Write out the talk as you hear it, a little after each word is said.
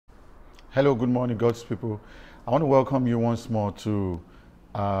Hello, good morning, God's people. I want to welcome you once more to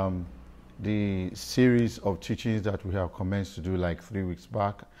um, the series of teachings that we have commenced to do like 3 weeks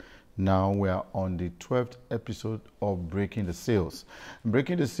back. Now we are on the 12th episode of Breaking the Seals.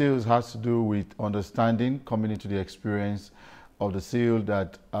 Breaking the Seals has to do with understanding, coming into the experience of the seal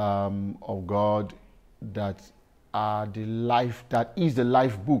that of God that are the life, that is the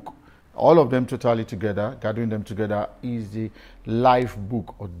life book. All of them totally together, gathering them together is the life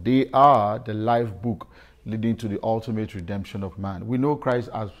book, or they are the life book leading to the ultimate redemption of man. We know Christ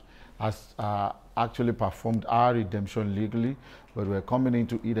has actually performed our redemption legally, but we're coming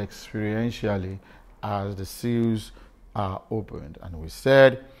into it experientially as the seals are opened. And we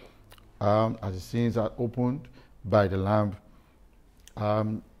said, as the seals are opened by the Lamb,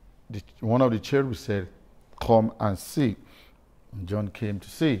 one of the cherubs said, "Come and see." And John came to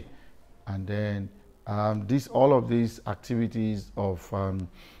see. And then all of these activities of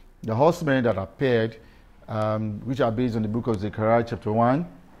the horsemen that appeared, which are based on the book of Zechariah chapter 1,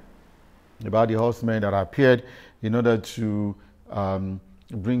 about the horsemen that appeared in order to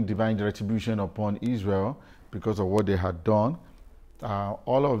bring divine retribution upon Israel because of what they had done.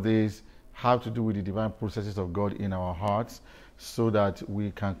 All of these have to do with the divine processes of God in our hearts so that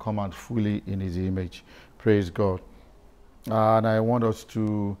we can come out fully in His image. Praise God. And I want us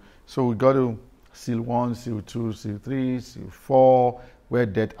to, so we got to seal 1, seal 2, seal 3, seal 4, where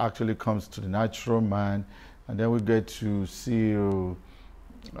death actually comes to the natural man. And then we get to seal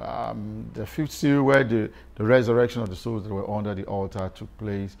the 5th seal, where the resurrection of the souls that were under the altar took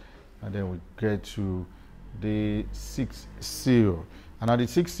place. And then we get to the 6th seal. And at the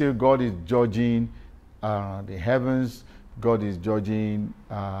 6th seal, God is judging the heavens. God is judging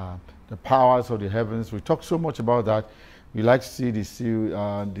the powers of the heavens. We talked so much about that. We like to see the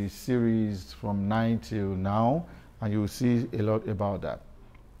series from 9 till now, and you will see a lot about that.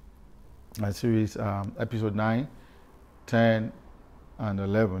 And series episode 9, 10, and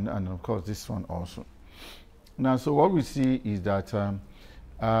 11, and of course this one also. Now, so what we see is that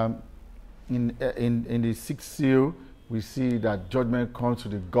in the 6th seal, we see that judgment comes to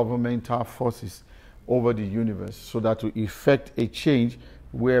the governmental forces over the universe, so that to effect a change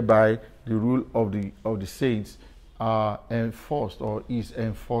whereby the rule of the saints are enforced, or is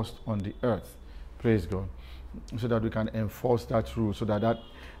enforced on the earth. Praise God. So that we can enforce that rule, so that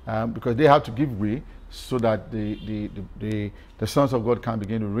because they have to give way so that the sons of God can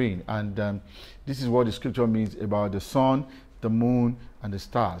begin to reign. And this is what the scripture means about the sun, the moon, and the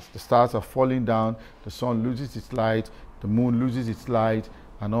stars. The stars are falling down, the sun loses its light, the moon loses its light,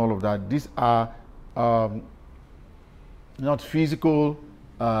 and all of that. These are not physical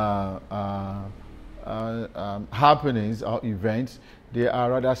happenings or events. They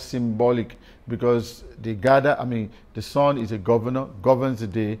are rather symbolic, because they gather. The sun is a governor, governs the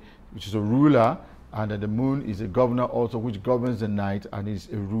day, which is a ruler, and then the moon is a governor also, which governs the night and is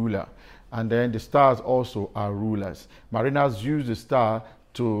a ruler. And then the stars also are rulers. Mariners use the stars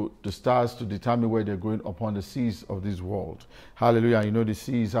to determine where they're going upon the seas of this world. Hallelujah. You know, the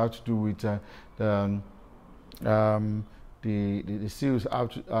seas have to do with the seals have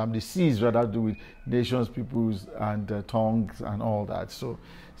to, the seas rather do with nations, peoples, and tongues and all that. So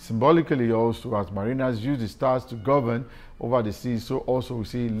symbolically also, as mariners use the stars to govern over the seas, so also we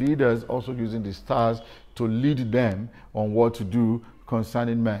see leaders also using the stars to lead them on what to do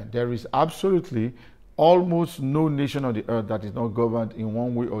concerning man. There is absolutely almost no nation on the earth that is not governed in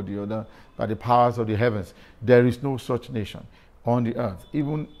one way or the other by the powers of the heavens. There is no such nation on the earth.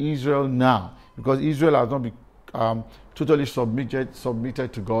 Even Israel now, because Israel has not been totally submitted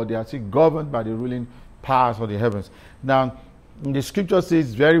to God. They are still governed by the ruling powers of the heavens. Now, the scripture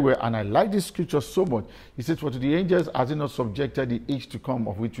says very well, and I like this scripture so much. It says, "For to the angels has he not subjected the age to come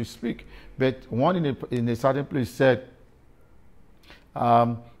of which we speak." But one in a certain place said,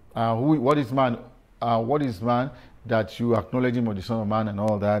 "What is man? What is man that you acknowledge him, or the Son of Man, and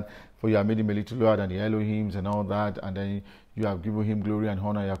all that? For you have made him a little lower than the Elohims and all that, and then you have given him glory and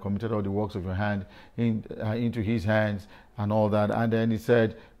honor. You have committed all the works of your hand into his hands and all that." And then he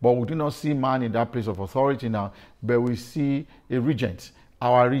said, "But we do not see man in that place of authority now, but we see a regent,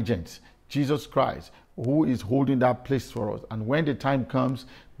 our regent, Jesus Christ, who is holding that place for us. And when the time comes,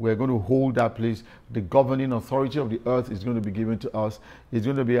 we're going to hold that place. The governing authority of the earth is going to be given to us. It's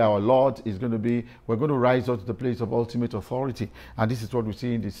going to be our Lord. We're going to rise up to the place of ultimate authority." And this is what we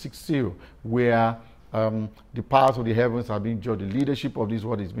see in the 6th seal, where the powers of the heavens are being judged. The leadership of this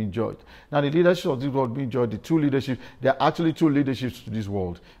world is being judged. Now, the leadership of this world being judged, the two leaderships, there are actually two leaderships to this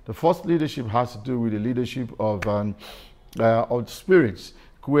world. The first leadership has to do with the leadership of spirits,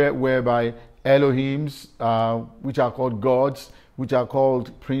 whereby Elohims, which are called gods, which are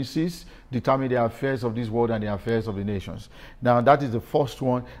called princes, determine the affairs of this world and the affairs of the nations. Now, that is the first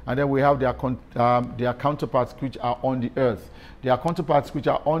one. And then we have their counterparts which are on the earth. Their counterparts which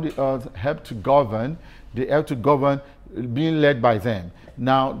are on the earth help to govern. They help to govern, being led by them.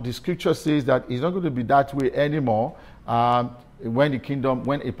 Now, the scripture says that it's not going to be that way anymore when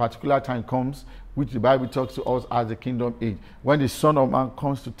a particular time comes, which the Bible talks to us as the kingdom age, when the Son of Man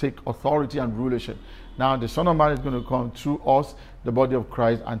comes to take authority and rulership. Now, the Son of Man is going to come through us, the body of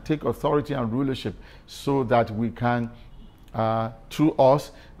Christ, and take authority and rulership so that we can, through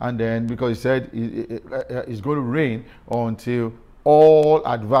us, and then, because he said it's going to reign until all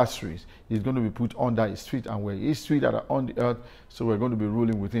adversaries is going to be put under his feet, and we're his feet that are on the earth, so we're going to be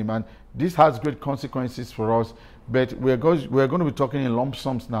ruling with him. And this has great consequences for us, but we're going to be talking in lump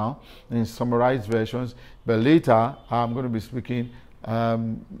sums now, in summarized versions, but later I'm going to be speaking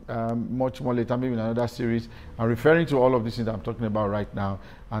much more later, maybe in another series. I'm referring to all of these things that I'm talking about right now.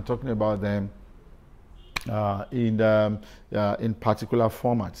 I'm talking about them in particular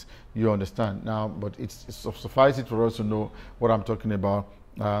formats. You understand now, but it's suffice it for us to know what I'm talking about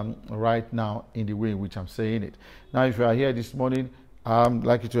right now in the way in which I'm saying it. Now, if you are here this morning, I'd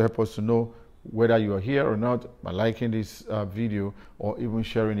like you to help us to know whether you are here or not by liking this video or even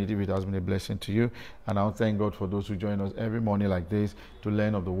sharing it if it has been a blessing to you. And I'll thank God for those who join us every morning like this to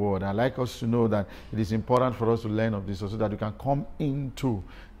learn of the word. I'd like us to know that it is important for us to learn of this so that you can come into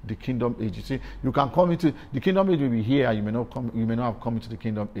the kingdom age. You see, you can come into the kingdom age. Will be here. You may not have come into the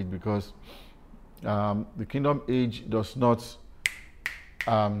kingdom age because the kingdom age does not.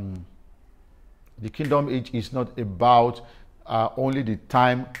 The kingdom age is not about only the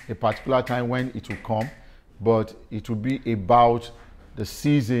time, a particular time when it will come, but it will be about the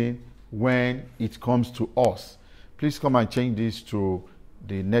season when it comes to us. Please come and change this to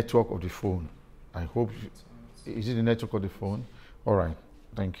the network of the phone. I hope. Is it the network of the phone? All right.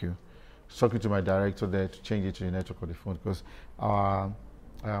 Thank you. Talking to my director there to change it to the network of the phone because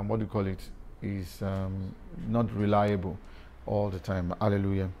what do you call it is not reliable all the time.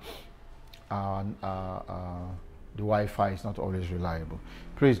 Hallelujah. The Wi-Fi is not always reliable.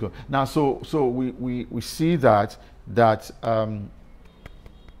 Praise God. Now, so we see that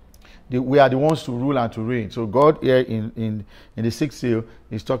we are the ones to rule and to reign. So God here in the sixth seal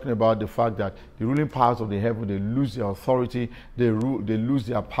is talking about the fact that the ruling powers of the heaven, they lose their authority, they lose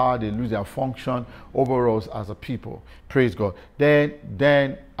their power, they lose their function over us as a people. Praise God.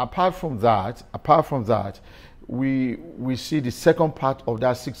 Then apart from that, we see the second part of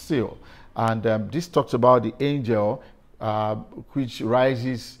that sixth seal. And this talks about the angel which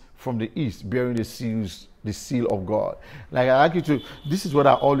rises from the east, bearing the seal of God. Like I like you to, this is what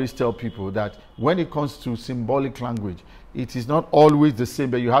I always tell people, that when it comes to symbolic language, it is not always the same,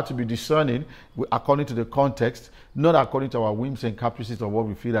 but you have to be discerning according to the context, not according to our whims and caprices of what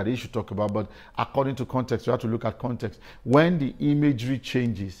we feel that they should talk about, but according to context. You have to look at context. When the imagery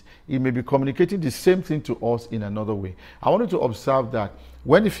changes, it may be communicating the same thing to us in another way. I wanted to observe that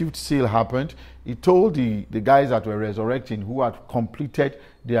when the fifth seal happened, he told the guys that were resurrecting, who had completed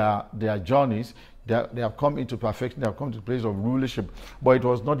their journeys, they have come into perfection, they have come to the place of rulership, but it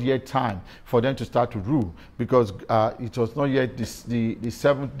was not yet time for them to start to rule because it was not yet, the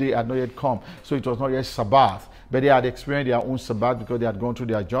seventh day had not yet come, so it was not yet Sabbath, but they had experienced their own Sabbath because they had gone through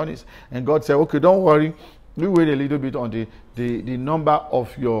their journeys. And God said, okay, don't worry, we wait a little bit on the number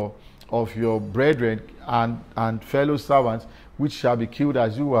of your brethren and fellow servants, which shall be killed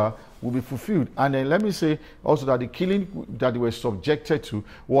as you are, will be fulfilled. And then let me say also that the killing that they were subjected to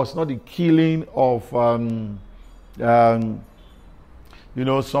was not the killing of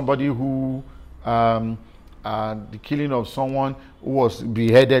somebody who the killing of someone who was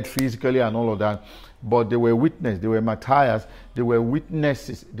beheaded physically and all of that, but they were witnesses, they were martyrs, they were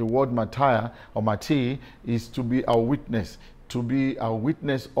witnesses. The word martyr or martyr is to be a witness, to be a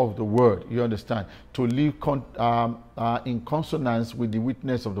witness of the word, you understand, to live in consonance with the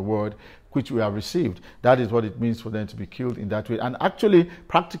witness of the word which we have received. That is what it means for them to be killed in that way. And actually,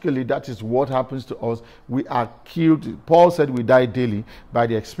 practically, that is what happens to us. We are killed. Paul said we die daily by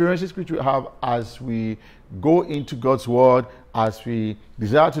the experiences which we have as we go into God's word, as we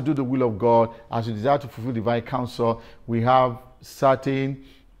desire to do the will of God, as we desire to fulfill divine counsel. We have certain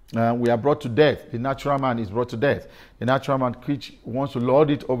we are brought to death. The natural man is brought to death. The natural man which wants to lord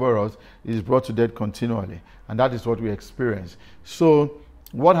it over us is brought to death continually. And that is what we experience. So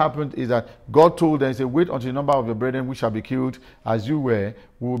what happened is that God told them, he said, wait until the number of your brethren which shall be killed as you were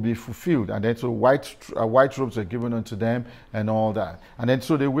will be fulfilled. And then so white robes were given unto them and all that. And then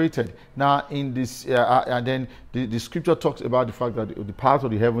so they waited. Now in this, and then the scripture talks about the fact that the parts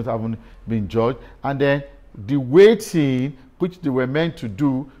of the heavens haven't been judged. And then the waiting which they were meant to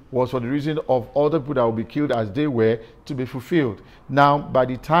do was for the reason of other people that will be killed as they were to be fulfilled. Now, by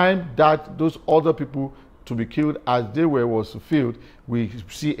the time that those other people to be killed as they were was fulfilled, we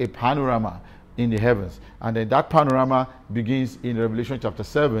see a panorama in the heavens. And then that panorama begins in Revelation chapter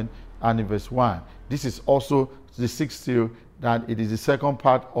 7 and in verse 1. This is also the sixth seal, that it is the second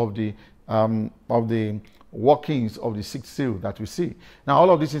part of the workings of the sixth seal that we see. Now, all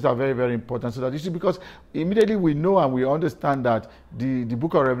of these things are very, very important. So that this is because immediately we know and we understand that the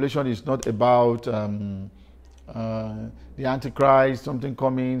book of Revelation is not about the Antichrist, something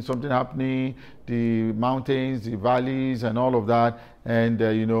coming, something happening, the mountains, the valleys, and all of that, and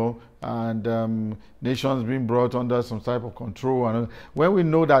nations being brought under some type of control. And when we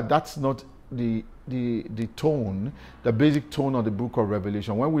know that that's not the tone, the basic tone of the book of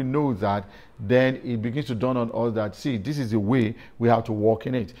Revelation, when we know that, then it begins to dawn on us that, see, this is the way we have to walk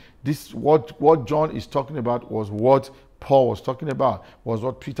in it. This, what John is talking about was what Paul was talking about, was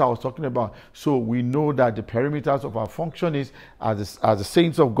what Peter was talking about. So we know that the perimeters of our function is, as the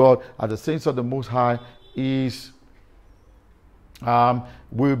saints of God, as the saints of the Most High, is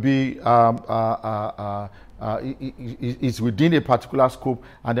will be is within a particular scope,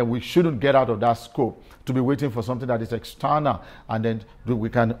 and then we shouldn't get out of that scope to be waiting for something that is external, and then we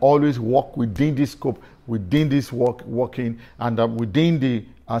can always walk within this scope, within this working, and within the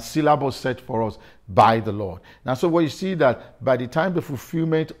syllabus set for us by the Lord. Now, so what you see that by the time the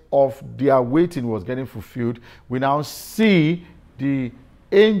fulfillment of their waiting was getting fulfilled, we now see the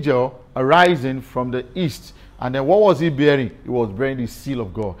angel arising from the east. And then what was he bearing? He was bearing the seal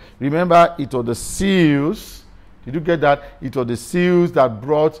of God. Remember, it was the seals. Did you get that? It was the seals that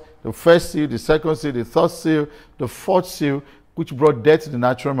brought the first seal, the second seal, the third seal, the fourth seal, which brought death to the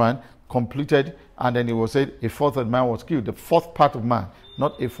natural man, completed. And then it was said a fourth of man was killed. The fourth part of man,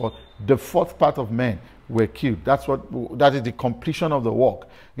 not a fourth. The fourth part of men were killed. That is the completion of the work.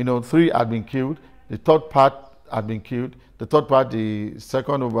 3 had been killed. The third part had been killed. The third part, the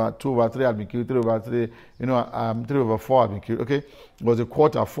second over 2 over 3 had been killed. 3 over 3, 3 over 4 had been killed. Okay, it was a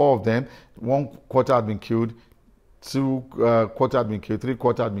quarter, 4 of them. 1 quarter had been killed. 2 quarter had been killed. 3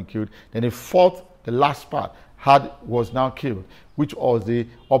 quarter had been killed. Then the fourth, the last part, was now killed, which was the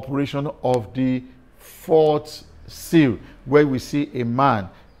operation of the fourth seal, where we see a man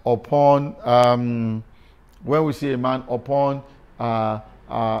upon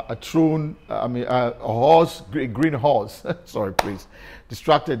a throne, a horse, a green horse. Sorry, please,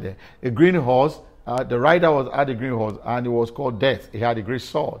 distracted there. A green horse. The rider had a green horse, and it was called Death. He had a great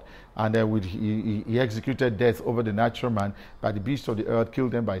sword, and then he executed death over the natural man by the beasts of the earth,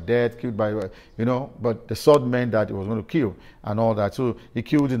 killed them by death, killed by But the sword meant that he was going to kill and all that. So he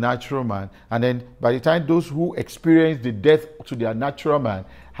killed the natural man, and then by the time those who experienced the death to their natural man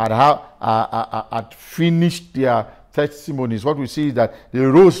had finished their testimonies, what we see is that they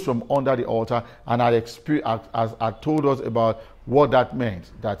rose from under the altar and had told us about what that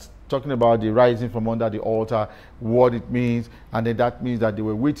meant. That's talking about the rising from under the altar, what it means, and then that means that they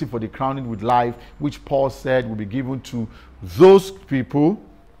were waiting for the crowning with life, which Paul said will be given to those people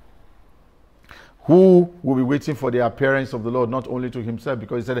who will be waiting for the appearance of the Lord, not only to himself,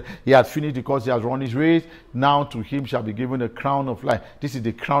 because he said he had finished because he has run his race. Now to him shall be given a crown of life. This is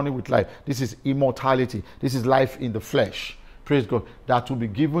the crowning with life. This is immortality. This is life in the flesh. Praise God. That will be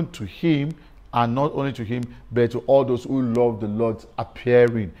given to him, and not only to him, but to all those who love the Lord's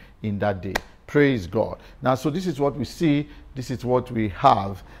appearing in that day. Praise God. Now, so this is what we see. This is what we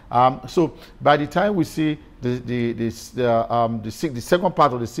have. So by the time we see the second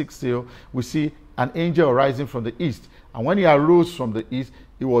part of the sixth seal, we see an angel arising from the east. And when he arose from the east,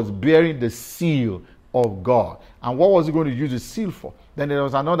 he was bearing the seal of God. And what was he going to use the seal for? Then there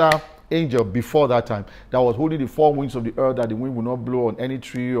was another angel before that time that was holding the 4 winds of the earth, that the wind would not blow on any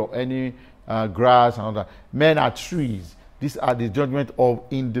tree or any grass and all that. Men are trees. These are the judgment of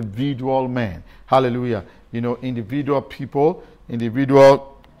individual men. Hallelujah. Individual people,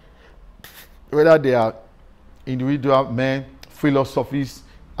 whether they are individual men, philosophies,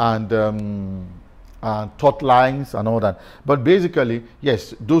 and thought lines and all that. But basically,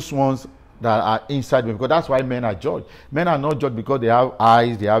 yes, those ones that are inside me, because that's why men are judged. Men are not judged because they have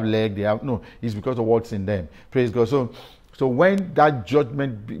eyes, they have legs, it's because of what's in them. Praise God. So when that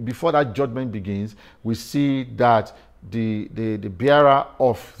judgment, before that judgment begins, we see that the bearer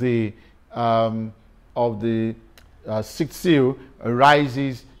of the sixth seal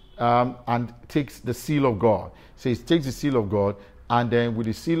arises and takes the seal of God. So he takes the seal of God, and then with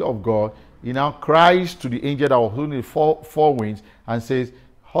the seal of God, he now cries to the angel that was holding the four winds and says,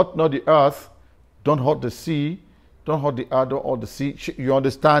 hurt not the earth, don't hurt the sea, don't hurt the earth or the sea. You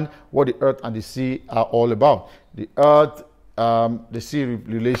understand what the earth and the sea are all about. The earth the sea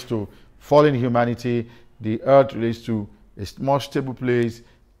relates to fallen humanity. The earth relates to a more stable place,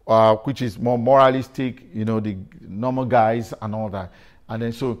 which is more moralistic, the normal guys and all that. And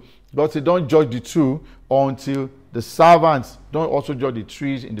then so God said, don't judge the two until the servants, don't also judge the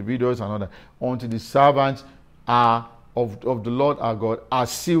trees, individuals and all that, until the servants are of the Lord our God are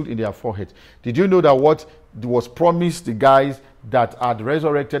sealed in their foreheads. Did you know that what was promised the guys that had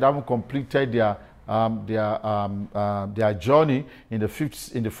resurrected, haven't completed their journey in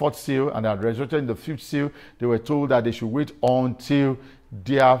the fourth seal, and had resurrected in the fifth seal, they were told that they should wait until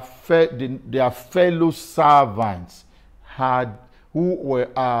their fellow servants who were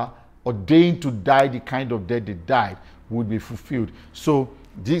ordained to die the kind of death they died would be fulfilled. So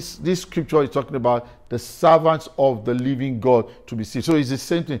this scripture is talking about the servants of the living God to be sealed. So it's the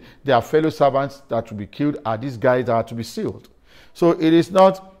same thing. Their fellow servants that will be killed are these guys that are to be sealed. So it is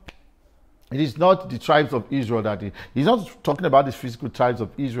not the tribes of Israel he's not talking about the physical tribes of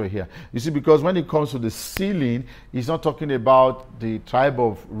Israel here. You see, because when it comes to the sealing, he's not talking about the tribe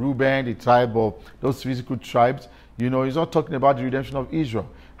of Reuben, the tribe of those physical tribes. He's not talking about the redemption of Israel.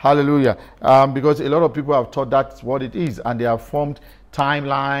 Hallelujah. Because a lot of people have thought that's what it is, and they have formed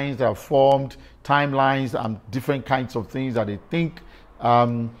timelines, and different kinds of things that they think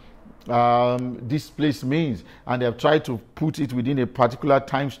this place means, and they have tried to put it within a particular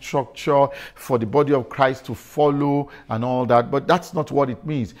time structure for the body of Christ to follow and all that, but that's not what it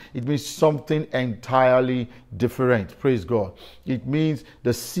means. It means something entirely different. Praise God. It means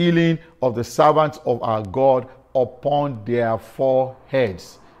the sealing of the servants of our God upon their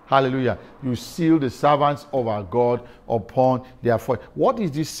foreheads. Hallelujah. You seal the servants of our God upon their forehead. What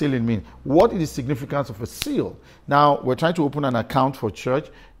does this sealing mean? What is the significance of a seal? Now, we're trying to open an account for church,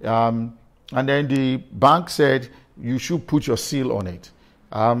 and then the bank said you should put your seal on it.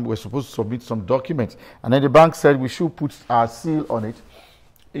 We're supposed to submit some documents, and then the bank said we should put our seal on it.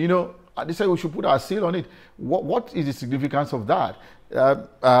 They said we should put our seal on it. What is the significance of that?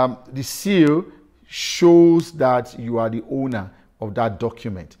 The seal shows that you are the owner of that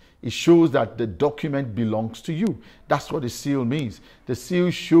document. It shows that the document belongs to you. That's what the seal means. The seal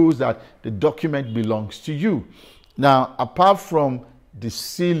shows that the document belongs to you. Now, apart from the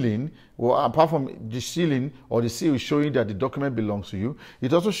sealing, or the seal showing that the document belongs to you,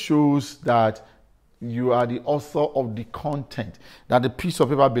 it also shows that you are the author of the content, that the piece of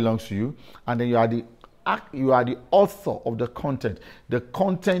paper belongs to you, and then you are the author of the content. The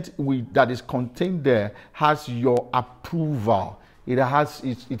content that is contained there has your approval. It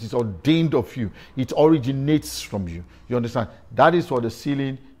is ordained of you. It originates from you. You understand? That is what the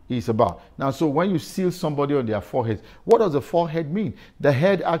sealing is about. Now, so when you seal somebody on their forehead, what does the forehead mean? The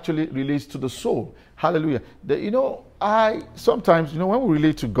head actually relates to the soul. Hallelujah. Sometimes when we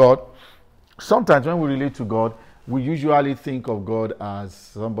relate to God, we usually think of God as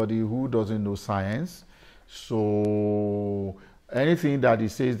somebody who doesn't know science. So anything that he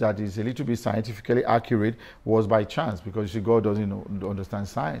says that is a little bit scientifically accurate was by chance, because you see, God doesn't understand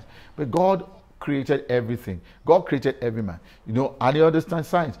science. But God created everything. God created every man, and he understands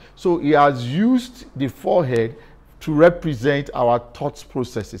science. So he has used the forehead to represent our thoughts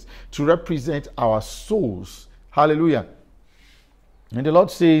processes, to represent our souls. Hallelujah. And the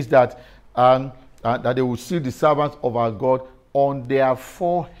Lord says that that they will seal the servants of our God on their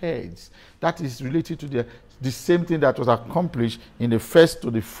foreheads. That is related to the same thing that was accomplished in the first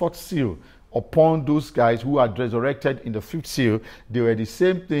to the fourth seal upon those guys who had resurrected in the fifth seal. They were the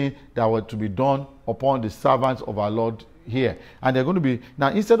same thing that were to be done upon the servants of our Lord here. And they're going to be, now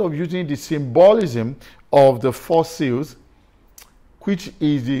instead of using the symbolism of the four seals, which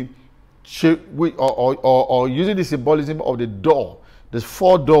is or using the symbolism of the door, the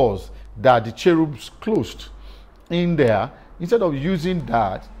four doors that the cherubs closed in there, instead of using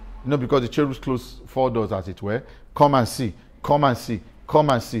that, because the cherubs closed four doors, as it were, come and see, come and see, come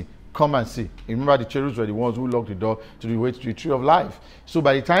and see, come and see. Remember, the cherubs were the ones who locked the door to the way to the tree of life. So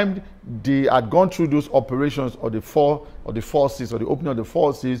by the time they had gone through those operations of the four seals, or the opening of the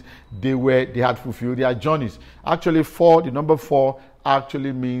four seals, they had fulfilled their journeys. Actually, the number four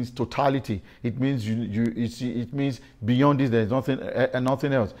actually means totality. It means it means beyond this there is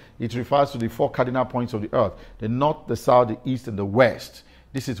nothing else. It refers to the four cardinal points of the earth: the north, the south, the east, and the west.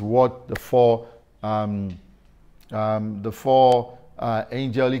 This is what the four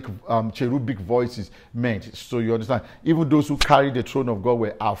angelic cherubic voices meant. So you understand, even those who carry the throne of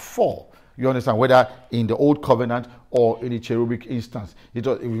God are four. You understand? Whether in the old covenant or in the cherubic instance. If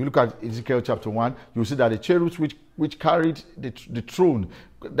you look at Ezekiel chapter 1, you'll see that the cherubs which carried the throne,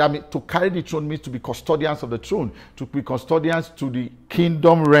 that means to carry the throne means to be custodians of the throne, to be custodians to the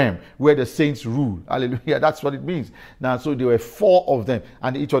kingdom realm where the saints rule. Hallelujah. That's what it means. Now, so there were 4 of them,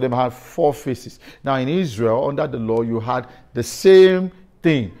 and each of them had 4 faces. Now, in Israel, under the law, you had the same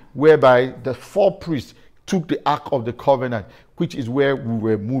thing, whereby the 4 priests took the Ark of the Covenant, which is where we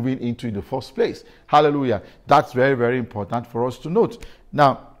were moving into in the first place. Hallelujah. That's very, very important for us to note.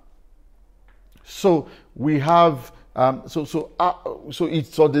 Now, so we have, so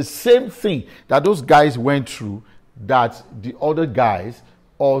it's the same thing that those guys went through that the other guys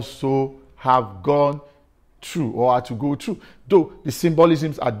also have gone through or are to go through. Though the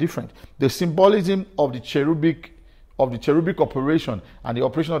symbolisms are different. The symbolism of the cherubic operation and the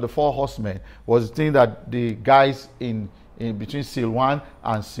operation of the 4 horsemen was the thing that the guys in between seal 1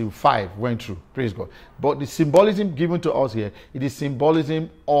 and seal 5 went through. Praise God. But the symbolism given to us here, it is symbolism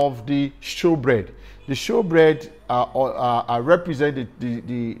of the showbread. The showbread represent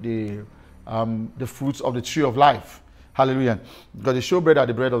the fruits of the tree of life. Hallelujah. Because the showbread are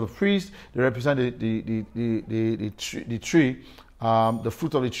the bread of the priest. They represent the tree, the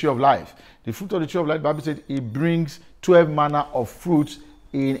fruit of the tree of life. The fruit of the tree of life, the Bible said, it brings 12 manner of fruits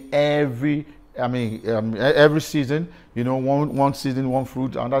in every season. You know, one season, one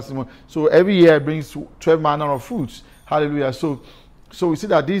fruit, and that's one. So every year it brings 12 manner of fruits. Hallelujah. So we see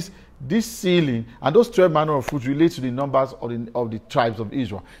that this sealing and those 12 manner of fruits relate to the numbers of the tribes of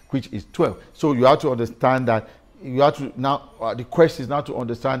Israel, which is 12. So you have to understand that you have to now. The quest is now to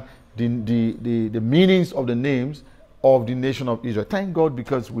understand the meanings of the names of the nation of Israel. Thank God,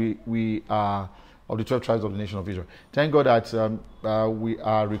 because we are of the 12 tribes of the nation of Israel. Thank God that we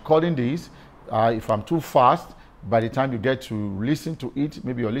are recording these. If I'm too fast, by the time you get to listen to it,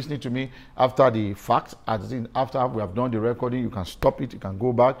 maybe you're listening to me after the fact, as in after we have done the recording, you can stop it, you can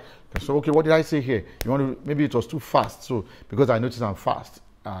go back. You can say, okay, what did I say here? You want to, maybe it was too fast. So because I noticed I'm fast.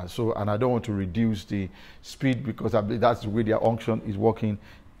 And I don't want to reduce the speed, because I believe that's the way their unction is working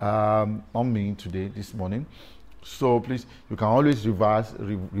on me today, this morning. So please, you can always reverse,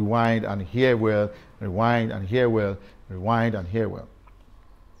 rewind and hear well, rewind and hear well, rewind and hear well.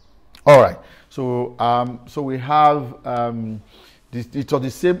 All right. So we have it's on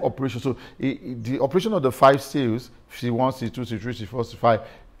the same operation. So the operation of the 5 seals, C1, C2, C3, C4,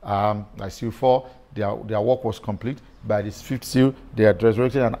 C5, like seal 4, their work was complete. By this 5th seal, they are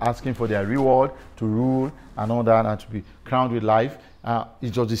resurrected and asking for their reward to rule and all that, and to be crowned with life.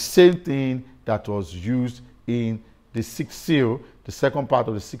 It was the same thing that was used in the 6th seal, the second part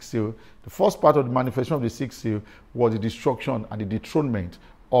of the 6th seal. The first part of the manifestation of the 6th seal was the destruction and the dethronement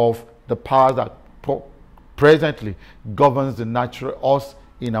of the power that presently governs the natural, us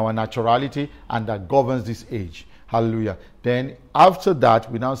in our naturality, and that governs this age. Hallelujah. Then after that,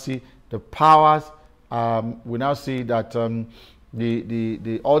 we now see the powers. We now see that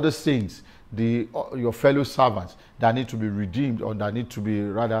the other saints, your fellow servants that need to be redeemed, or that need to be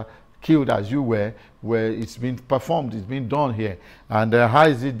rather killed as you were, where it's been performed, it's been done here. And how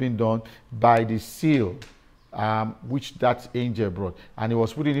is it been done? By the seal which that angel brought. And it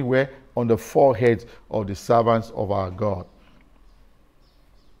was put anywhere on the foreheads of the servants of our God.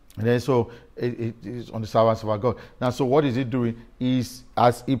 And then so it is on the servants of our God. Now, so what is it doing? Is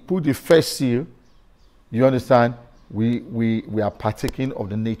as he put the first seal, you understand, we are partaking of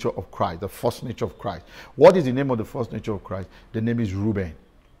the nature of Christ, the first nature of Christ. What is the name of the first nature of Christ? The name is Reuben.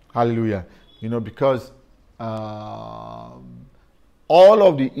 Hallelujah. You know, because all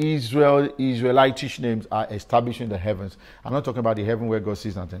of the Israelitish names are established in the heavens. I'm not talking about the heaven where God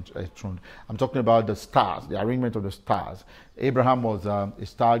sits enthroned. I'm talking about the stars, the arrangement of the stars. Abraham was a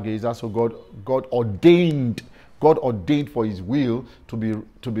stargazer, so God ordained for his will to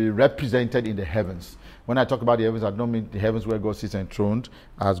be represented in the heavens. When I talk about the heavens, I don't mean the heavens where God sits enthroned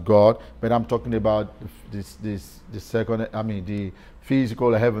as God, but I'm talking about the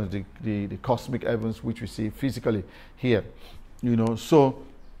physical heavens, the cosmic heavens, which we see physically here. You know, so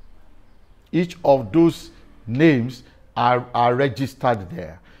each of those names are registered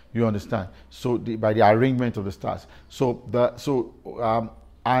there. You understand? So by the arrangement of the stars.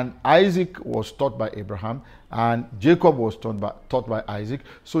 And Isaac was taught by Abraham, and Jacob was taught by Isaac.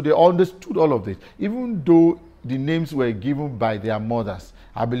 So they understood all of this, even though the names were given by their mothers.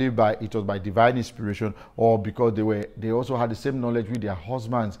 I believe it was by divine inspiration, or because they also had the same knowledge which their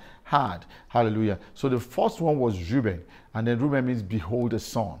husbands had. Hallelujah. So the first one was Reuben, and then Reuben means behold the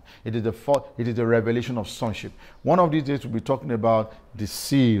son. It is the revelation of sonship. One of these days we'll be talking about the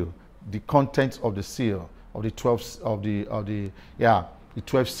seal, the contents of the seal of the 12 of the the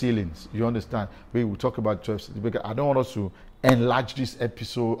 12 sealings. You understand? We will talk about 12 sealings, because I don't want us to enlarge this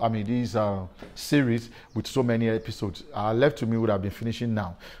episode, this series with so many episodes. Left to me would have been finishing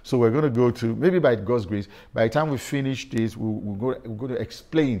now. So we're going to go to, maybe by God's grace, by the time we finish this, we're going to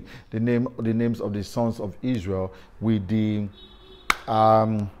explain the names of the sons of Israel with the,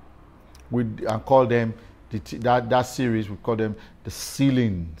 call them, that series, we call them the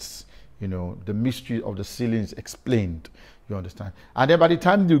sealings, the mystery of the sealings explained. You understand? And then by the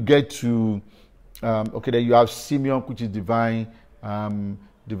time you get to, then you have Simeon, which is divine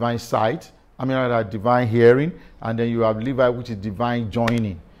sight. Divine hearing. And then you have Levi, which is divine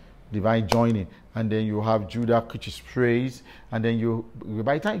joining. And then you have Judah, which is praise. And then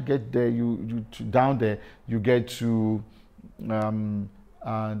by the time you get there, down there, you get to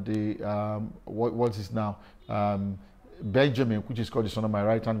what's this now? Benjamin, which is called the son of my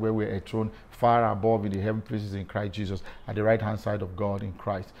right hand, where we're enthroned far above in the heaven places in Christ Jesus, at the right hand side of God in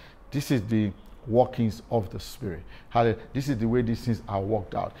Christ. This is the workings of the Spirit. Hallelujah. This is the way these things are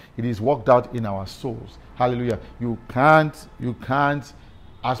worked out. It is worked out in our souls. Hallelujah. You can't,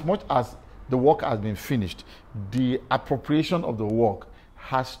 as much as the work has been finished, the appropriation of the work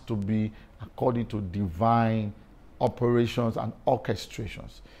has to be according to divine operations and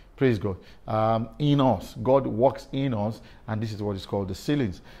orchestrations. Praise God. In us. God works in us, and this is what is called the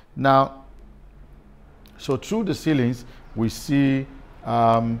sealings. Now, so through the sealings, we see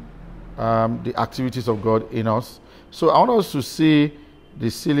the activities of God in us. So I want us to see the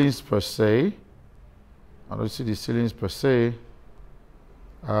sealings per se.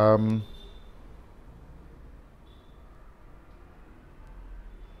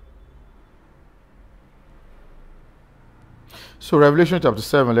 So Revelation chapter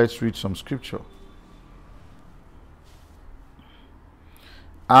 7, let's read some scripture.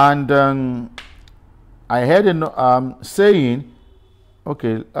 And I heard him saying,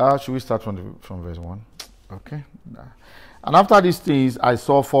 should we start from verse 1? Okay. And after these things, I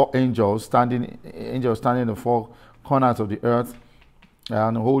saw four angels standing in the four corners of the earth,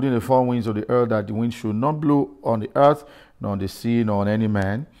 and holding the four winds of the earth, that the wind should not blow on the earth, nor on the sea, nor on any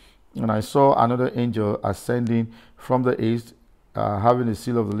man. And I saw another angel ascending from the east, having the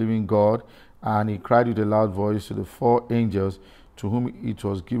seal of the living God, and he cried with a loud voice to the four angels to whom it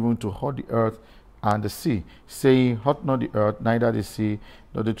was given to hurt the earth and the sea, saying, hurt not the earth, neither the sea,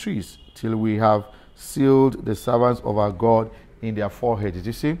 nor the trees, till we have sealed the servants of our God in their foreheads. Did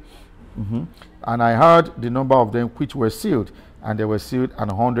you see? And I heard the number of them which were sealed, and they were sealed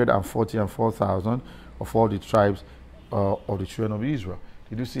 144,000 of all the tribes of the children of Israel.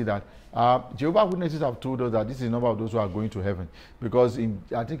 Did you see that? Jehovah's Witnesses have told us that this is the number of those who are going to heaven, because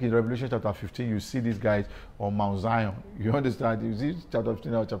I think in Revelation chapter 15 you see these guys on Mount Zion. You understand? You see chapter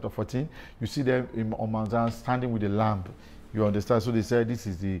 15 or chapter 14, you see them on Mount Zion standing with a lamp. You understand? So they said this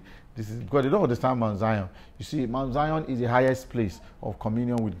is because they don't understand Mount Zion. You see, Mount Zion is the highest place of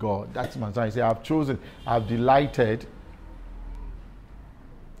communion with God. That's Mount Zion. He said, I've delighted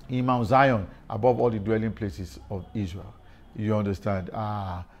in Mount Zion above all the dwelling places of Israel. You understand?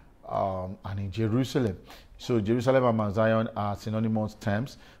 And in Jerusalem. So Jerusalem and Mount Zion are synonymous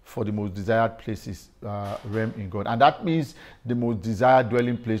terms for the most desired places realm in God. And that means the most desired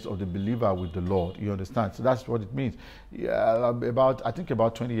dwelling place of the believer with the Lord. You understand? So that's what it means. I think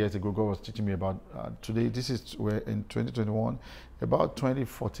about 20 years ago, God was teaching me about, today, this is where in 2021, about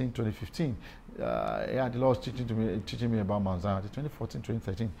 2014, 2015, the Lord was teaching me about Mount Zion. 2014,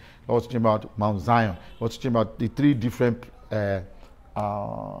 2013, the Lord was teaching about Mount Zion. He was teaching about the three different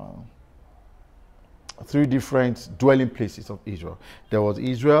dwelling places of Israel. There was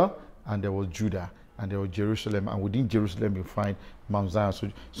Israel, and there was Judah, and there was Jerusalem, and within Jerusalem you find Mount Zion. So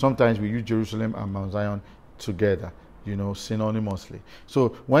sometimes we use Jerusalem and Mount Zion together, synonymously.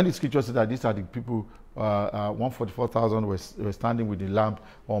 So when the scripture says that these are the people, 144,000 were standing with the lamp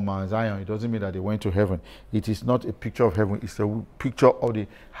on Mount Zion, it doesn't mean that they went to heaven. It is not a picture of heaven. It's a picture of the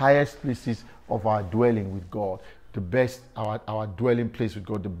highest places of our dwelling with God. The best, our dwelling place with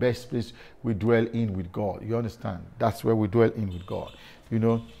God, the best place we dwell in with God. You understand? That's where we dwell in with God,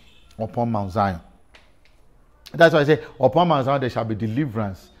 upon Mount Zion. That's why I say, upon Mount Zion there shall be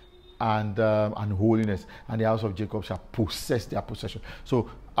deliverance and holiness, and the house of Jacob shall possess their possession. So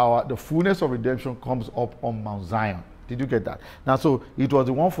the fullness of redemption comes up on Mount Zion. Did you get that? Now, so it was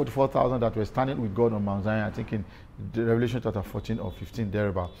the 144,000 that were standing with God on Mount Zion, I think in Revelation chapter 14 or 15,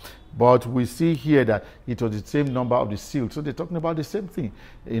 thereabout. But we see here that it was the same number of the sealed. So they're talking about the same thing.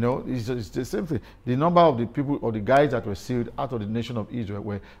 It's the same thing. The number of the people or the guys that were sealed out of the nation of Israel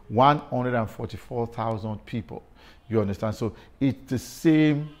were 144,000 people. You understand? So it's the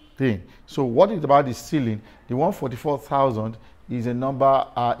same thing. So what is about the sealing? The 144,000 is a number,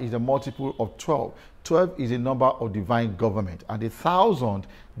 is a multiple of 12. 12 is a number of divine government, and 1,000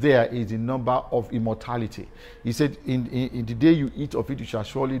 there is a number of immortality. He said, in the day you eat of it, you shall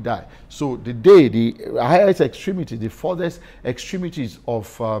surely die. So the day, the highest extremity, the furthest extremities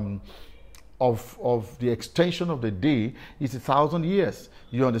of the extension of the day is 1,000 years.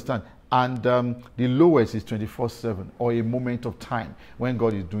 You understand? And the lowest is 24/7, or a moment of time when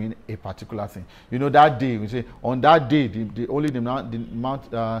God is doing a particular thing. You know, that day, we say, on that day,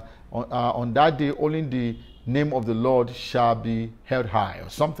 on that day, only the name of the Lord shall be held high, or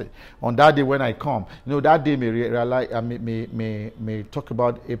something. On that day when I come, you know, that day may talk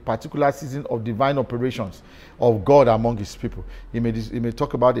about a particular season of divine operations of God among his people. It may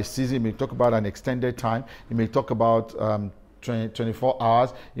talk about a season, it may talk about an extended time, it may talk about 24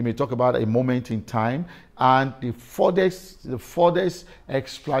 hours, it may talk about a moment in time, and the furthest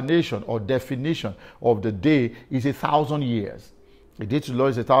explanation or definition of the day is 1,000 years. A day to the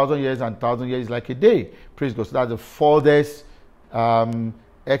Lord is 1,000 years, and 1,000 years is like a day. Praise God. So that's the furthest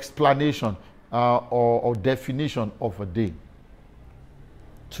explanation or definition of a day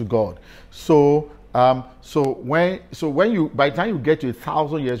to God. So when you, by the time you get to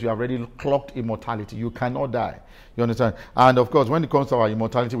 1,000 years, you have already clocked immortality. You cannot die. You understand? And of course, when it comes to our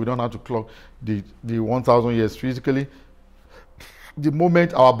immortality, we don't have to clock the 1,000 years physically. The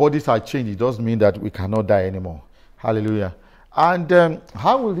moment our bodies are changed, it doesn't mean that we cannot die anymore. Hallelujah. And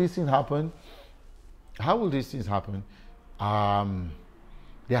how will these things happen? How will these things happen?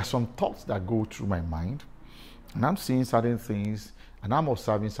 There are some thoughts that go through my mind, and I'm seeing certain things, and I'm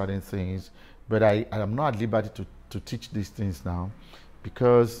observing certain things, but I am not at liberty to teach these things now,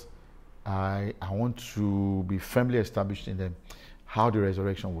 because I want to be firmly established in them, how the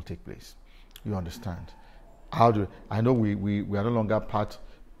resurrection will take place. You understand? I know we are no longer part.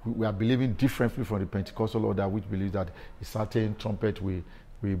 We are believing differently from the Pentecostal order, which believes that a certain trumpet will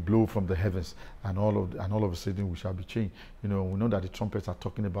blow from the heavens, and all of a sudden we shall be changed. You know, we know that the trumpets are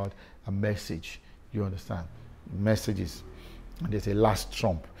talking about a message. You understand? Messages. And there's a last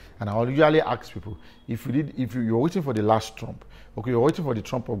trump. And I usually ask people, if you're waiting for the last trump, okay, you're waiting for the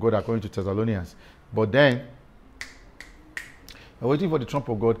trump of God according to Thessalonians, but then you're waiting for the trump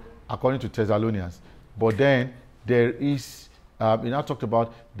of God according to Thessalonians, but then there is, we now talked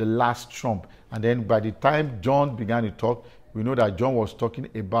about the last trump, and then by the time John began to talk, we know that John was talking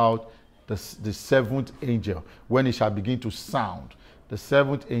about the seventh angel, when it shall begin to sound. The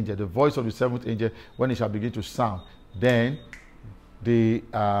seventh angel, the voice of the seventh angel, when it shall begin to sound, then when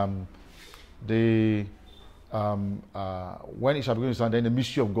it shall begin to sound, then the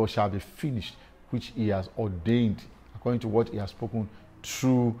mystery of God shall be finished, which he has ordained according to what he has spoken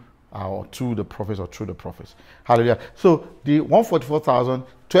through the prophets or through the prophets. Hallelujah. So the 144,000,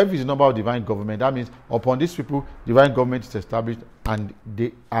 12 is the number of divine government. That means upon these people, divine government is established, and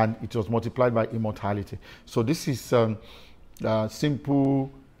it was multiplied by immortality. So this is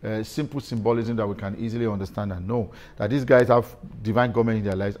simple symbolism that we can easily understand and know that these guys have divine government in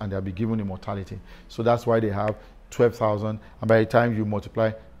their lives, and they'll be given immortality. So that's why they have 12,000, and by the time you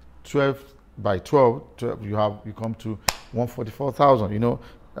multiply 12 by 12, you come to 144,000. You know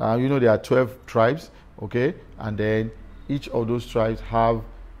there are 12 tribes, okay, and then each of those tribes have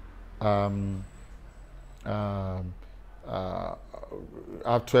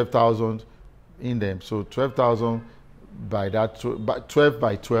 12,000 in them. So 12,000 by that, 12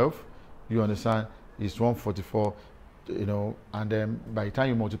 by 12, you understand, is 144, you know, and then by the time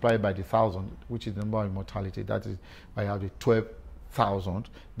you multiply it by the 1,000, which is the number of immortality, that is, I have the 12,000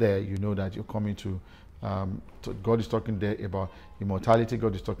 there, you know that you're coming to God is talking there about immortality.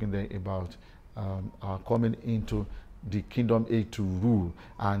 God is talking there about our coming into the kingdom age to rule,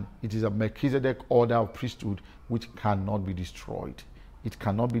 and it is a Melchizedek order of priesthood which cannot be destroyed. It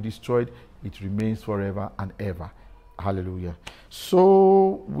cannot be destroyed. It remains forever and ever. Hallelujah.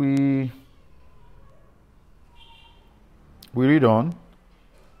 So we read on.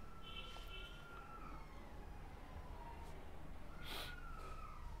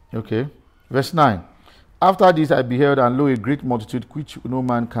 Okay, verse 9. After this I beheld, and lo, a great multitude which no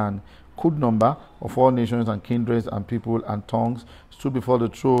man could number, of all nations and kindreds and people and tongues, stood before the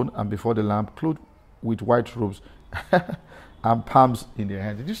throne and before the Lamb, clothed with white robes and palms in their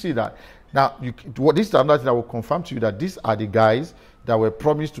hands. Did you see that? Now, this is another thing that will confirm to you that these are the guys that were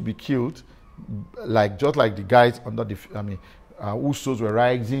promised to be killed, just like the guys under whose souls were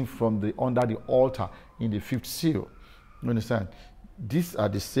rising from under the altar in the fifth seal. You understand? These are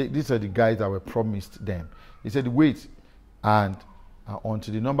the guys that were promised them. He said, wait, and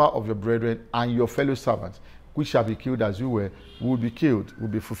unto the number of your brethren and your fellow servants, which shall be killed as you were, will be killed, will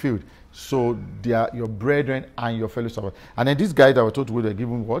be fulfilled. So they are your brethren and your fellow servants. And then these guys that were told to go, they're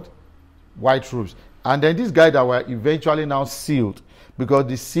given what? White robes. And then these guys that were eventually now sealed, because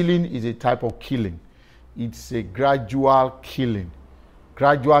the sealing is a type of killing. It's a gradual killing.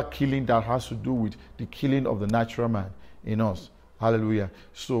 Gradual killing that has to do with the killing of the natural man in us. Hallelujah.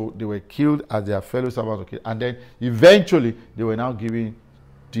 So they were killed as their fellow servants. Okay. And then eventually they were now given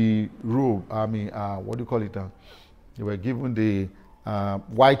the robe. What do you call it now? They were given the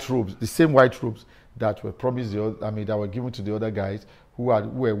white robes, the same white robes that were promised, that were given to the other guys who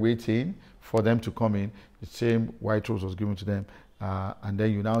were waiting for them to come in. The same white robes was given to them. And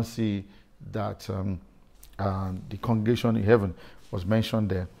then you now see that the congregation in heaven was mentioned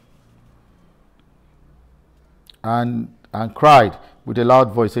there. And cried with a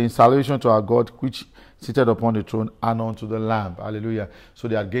loud voice, saying, "Salvation to our God, which seated upon the throne, and unto the Lamb." Hallelujah. So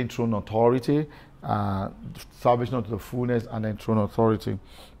they had gained throne authority, salvation unto the fullness, and then throne authority.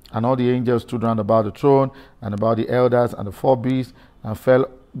 And all the angels stood round about the throne, and about the elders, and the four beasts, and fell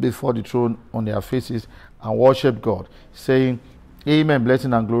before the throne on their faces, and worshipped God, saying, "Amen,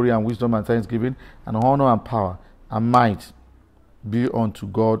 blessing and glory, and wisdom, and thanksgiving, and honor, and power, and might be unto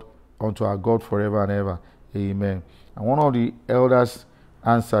God, unto our God forever and ever. Amen." And one of the elders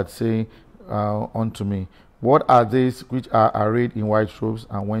answered, saying unto me, "What are these which are arrayed in white robes,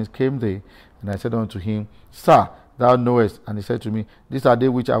 and whence came they?" And I said unto him, "Sir, thou knowest." And he said to me, "These are they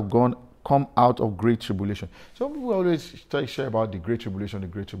which have come out of great tribulation." Some people always share about the great tribulation, the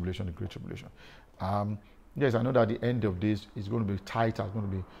great tribulation, the great tribulation. Yes, I know that the end of this is going to be tighter, it's going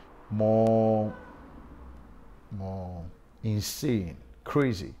to be more insane,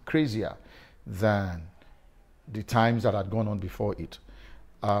 crazier than the times that had gone on before it.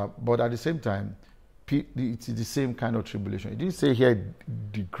 But at the same time, it's the same kind of tribulation. It didn't say here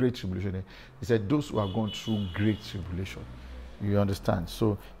the great tribulation. It said those who have gone through great tribulation. You understand?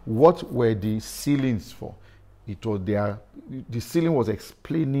 So what were the sealings for? It was the sealing was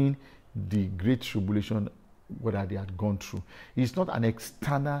explaining the great tribulation, whether they had gone through. It's not an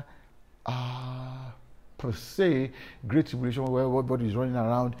external per se great tribulation where everybody is running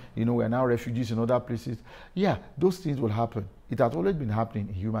around, we're now refugees in other places. Yeah, those things will happen. It has always been happening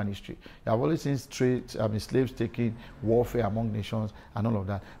in human history. You have always seen slaves taking warfare among nations and all of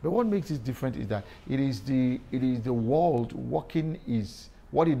that. But what makes it different is that it is the world working is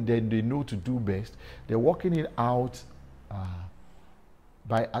what they know to do best. They're working it out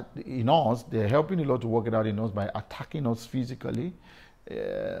in us. They're helping a lot to work it out in us by attacking us physically.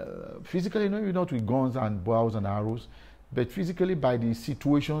 Physically, maybe not with guns and bows and arrows, but physically by the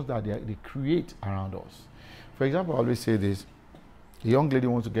situations that they create around us. For example, I always say this: a young lady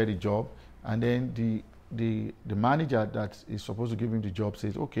wants to get a job, and then the manager that is supposed to give him the job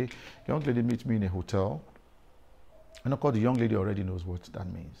says, "Okay, young lady, meet me in a hotel." And of course, the young lady already knows what that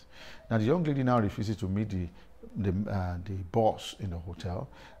means. Now, the young lady now refuses to meet the boss in the hotel,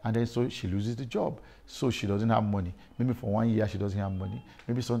 and then so she loses the job. So she doesn't have money. Maybe for 1 year she doesn't have money.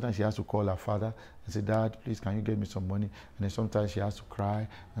 Maybe sometimes she has to call her father and say, "Dad, please, can you get me some money?" And then sometimes she has to cry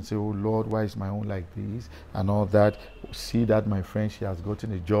and say, "Oh Lord, why is my own like this?" and all that. See that my friend, she has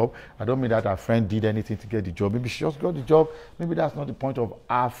gotten a job. I don't mean that her friend did anything to get the job. Maybe she just got the job. Maybe that's not the point of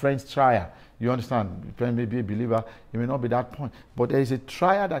our friend's trial. You understand? Your friend may be a believer. It may not be that point. But there is a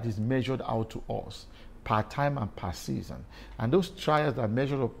trial that is measured out to us per time and per season. And those trials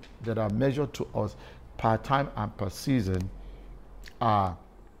that are measured to us per time and per season are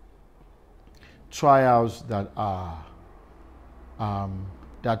trials that are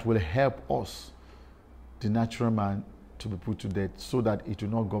that will help us, the natural man, to be put to death, so that it will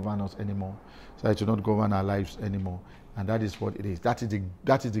not govern us anymore, so that it will not govern our lives anymore. And that is what it is. That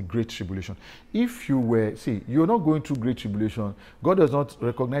is the great tribulation. If you're not going through great tribulation, God does not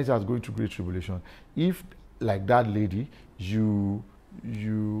recognize you as going through great tribulation. If, like that lady, you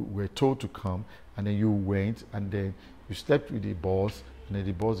were told to come, and then you went, and then you slept with the boss, and then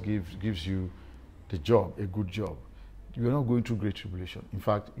the boss gives you the job, a good job, you're not going through great tribulation. In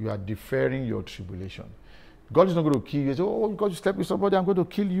fact, you are deferring your tribulation. God is not going to kill you. You say, "Oh, because you slept with somebody, I'm going to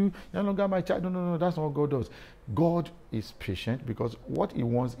kill you. You're no longer my child." No, that's not what God does. God is patient, because what he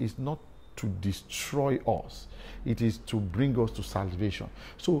wants is not to destroy us. It is to bring us to salvation.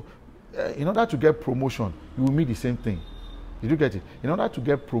 So, in order to get promotion, you will meet the same thing. Did you get it? In order to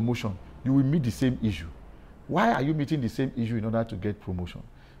get promotion, you will meet the same issue. Why are you meeting the same issue in order to get promotion?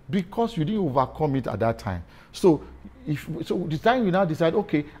 Because you didn't overcome it at that time. So the time you now decide,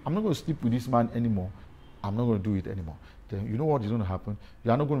 "Okay, I'm not going to sleep with this man anymore. I'm not going to do it anymore," then you know what is going to happen?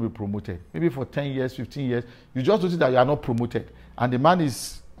 You are not going to be promoted. Maybe for 10 years, 15 years, you just notice that you are not promoted. And the man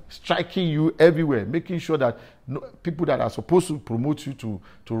is striking you everywhere, making sure that people that are supposed to promote you to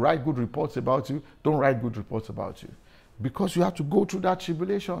write good reports about you don't write good reports about you, because you have to go through that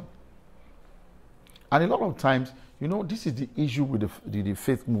tribulation. And a lot of times, this is the issue with the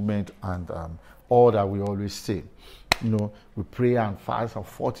faith movement and all that we always say. We pray and fast for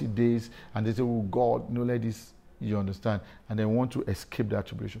 40 days, and they say, oh God, let this, you understand, and they want to escape that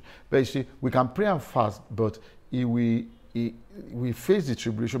tribulation. But you see, we can pray and fast, but if we face the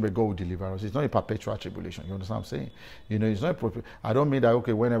tribulation, but God will deliver us. It's not a perpetual tribulation. You understand what I'm saying? It's not I don't mean that,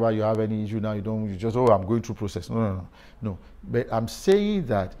 okay, whenever you have any issue now, you just, I'm going through process. No. But I'm saying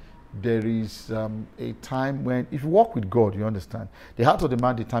that there is a time when, if you walk with God, you understand, the heart of the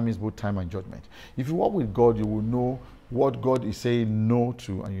man determines both time and judgment. If you walk with God, you will know what God is saying no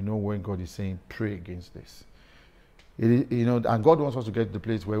to, and you know when God is saying pray against this. And God wants us to get to the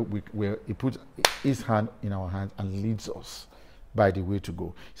place where He puts His hand in our hands and leads us by the way to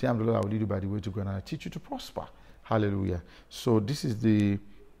go. Say, I'm the Lord, I will lead you by the way to go, and I teach you to prosper. Hallelujah. So this is the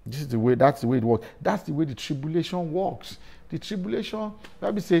way, that's the way it works. That's the way the tribulation works. The tribulation,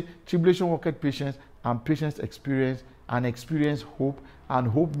 let me say, tribulation worketh patience, and patience experience hope, and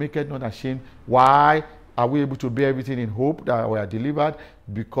hope maketh not ashamed. Why are we able to bear everything in hope that we are delivered?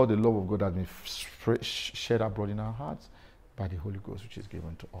 Because the love of God has been shed abroad in our hearts by the Holy Ghost, which is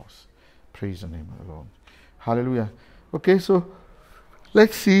given to us. Praise the name of the Lord. Hallelujah. Okay, so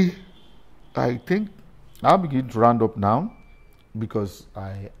let's see. I think I'll begin to round up now, because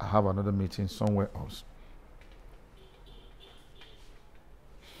I have another meeting somewhere else.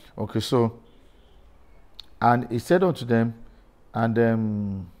 Okay, so, and He said unto them,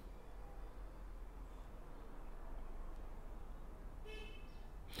 and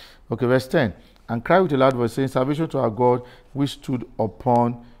okay, verse 10, and cry with a loud voice, saying, salvation to our God, which stood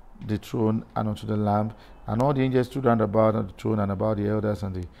upon the throne and unto the Lamb. And all the angels stood round about the throne and about the elders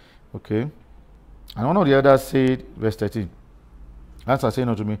and okay. And one of the elders said, verse 13, answer saying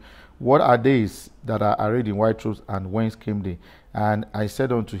unto me, what are these that are arrayed in white robes, and whence came they? And I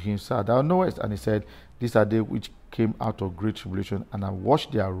said unto him, Sir, thou knowest. And he said, these are they which came out of great tribulation, and have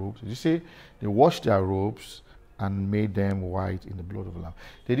washed their robes. Did you say they washed their robes and made them white in the blood of the Lamb?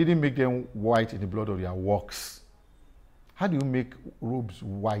 They didn't make them white in the blood of their works. How do you make robes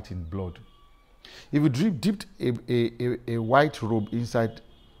white in blood? If you dipped a white robe inside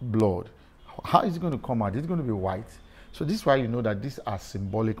blood, how is it going to come out? Is it going to be white? So this is why you know that these are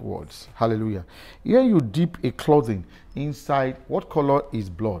symbolic words. Hallelujah. Here you dip a clothing inside. What color is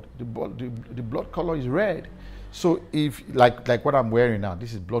blood? The blood color is red. So if like what I'm wearing now,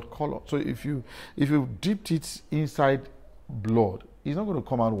 this is blood color. So if you dipped it inside blood, it's not going to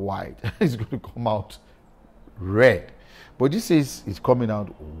come out white. It's going to come out red. But this is it's coming out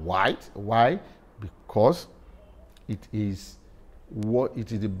white. Why? Because it is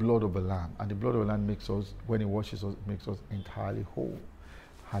the blood of a lamb, and the blood of a lamb makes us, when it washes us, makes us entirely whole.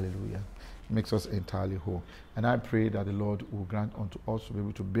 Hallelujah. Makes us entirely whole. And I pray that the Lord will grant unto us to be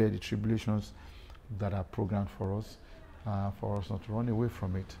able to bear the tribulations that are programmed for us not to run away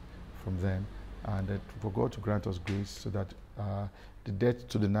from them, and that for God to grant us grace so that the death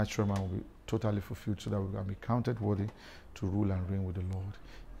to the natural man will be totally fulfilled, so that we can be counted worthy to rule and reign with the Lord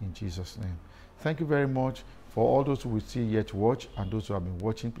in Jesus' name. Thank you very much. For all those who will see yet watch, and those who have been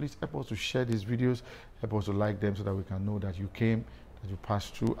watching, please help us to share these videos, help us to like them, so that we can know that you came, that you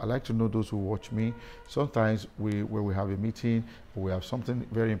passed through. I like to know those who watch me. Sometimes when we have a meeting, or we have something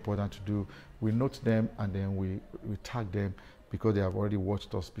very important to do, we note them, and then we tag them, because they have already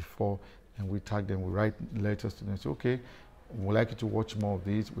watched us before, and we tag them, we write letters to them, say, okay, we'd like you to watch more of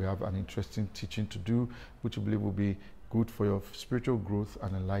these. We have an interesting teaching to do, which we believe will be good for your spiritual growth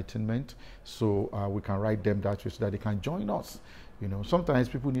and enlightenment. So we can write them that way so that they can join us. Sometimes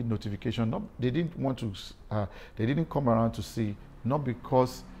people need notification. They didn't come around to see, not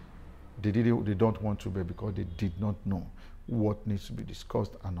because they don't want to, but because they did not know what needs to be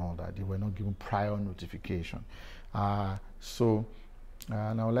discussed and all that. They were not given prior notification. And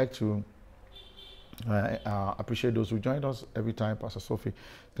I would like to appreciate those who joined us every time. Pastor Sophie,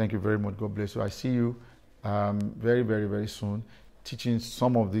 thank you very much. God bless you. I see you very, very, very soon, teaching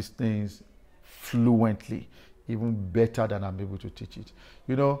some of these things fluently, even better than I'm able to teach it.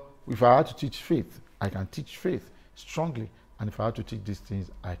 If I had to teach faith, I can teach faith strongly, and if I had to teach these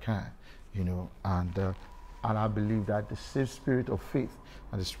things, I can. And I believe that the same spirit of faith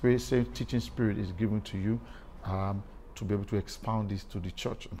and the same teaching spirit is given to you to to be able to expound this to the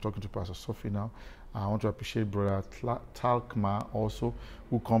church. I'm talking to Pastor Sophie now. I want to appreciate Brother Talkma also,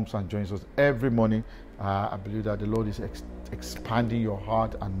 who comes and joins us every morning. I believe that the Lord is expanding your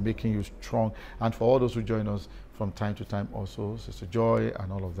heart and making you strong. And for all those who join us from time to time also, Sister Joy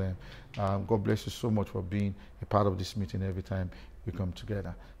and all of them, God bless you so much for being a part of this meeting every time we come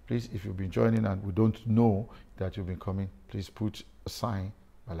together. Please, if you've been joining and we don't know that you've been coming, please put a sign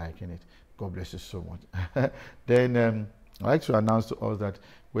by liking it. God bless you so much. Then I'd like to announce to us that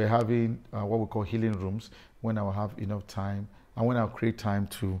we're having what we call healing rooms, when I will have enough time and when I'll create time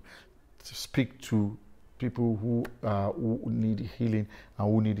to speak to people who need healing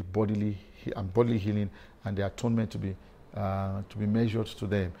and who need bodily healing and their atonement to be measured to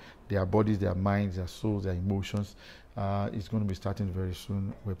them, their bodies, their minds, their souls, their emotions. It's going to be starting very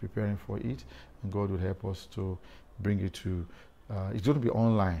soon. We're preparing for it, and God will help us to bring it to. It's going to be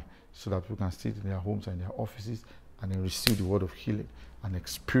online, so that people can sit in their homes and their offices and then receive the word of healing and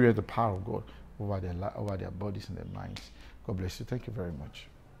experience the power of God over their bodies and their minds. God bless you. Thank you very much.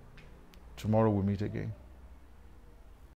 Tomorrow we'll meet again.